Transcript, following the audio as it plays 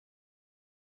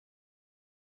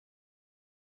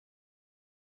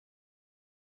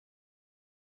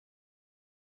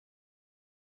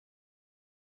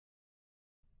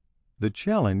The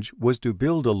challenge was to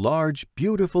build a large,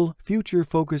 beautiful,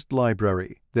 future-focused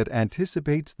library that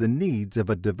anticipates the needs of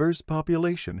a diverse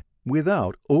population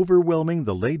without overwhelming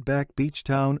the laid-back beach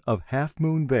town of Half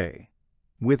Moon Bay.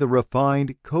 With a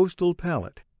refined coastal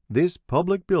palette, this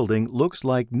public building looks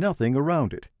like nothing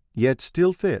around it, yet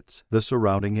still fits the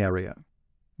surrounding area.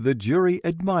 The jury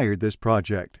admired this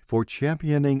project for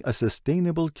championing a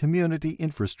sustainable community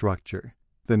infrastructure.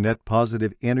 The Net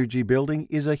Positive Energy Building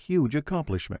is a huge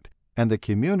accomplishment, and the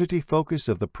community focus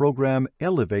of the program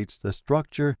elevates the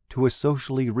structure to a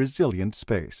socially resilient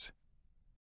space.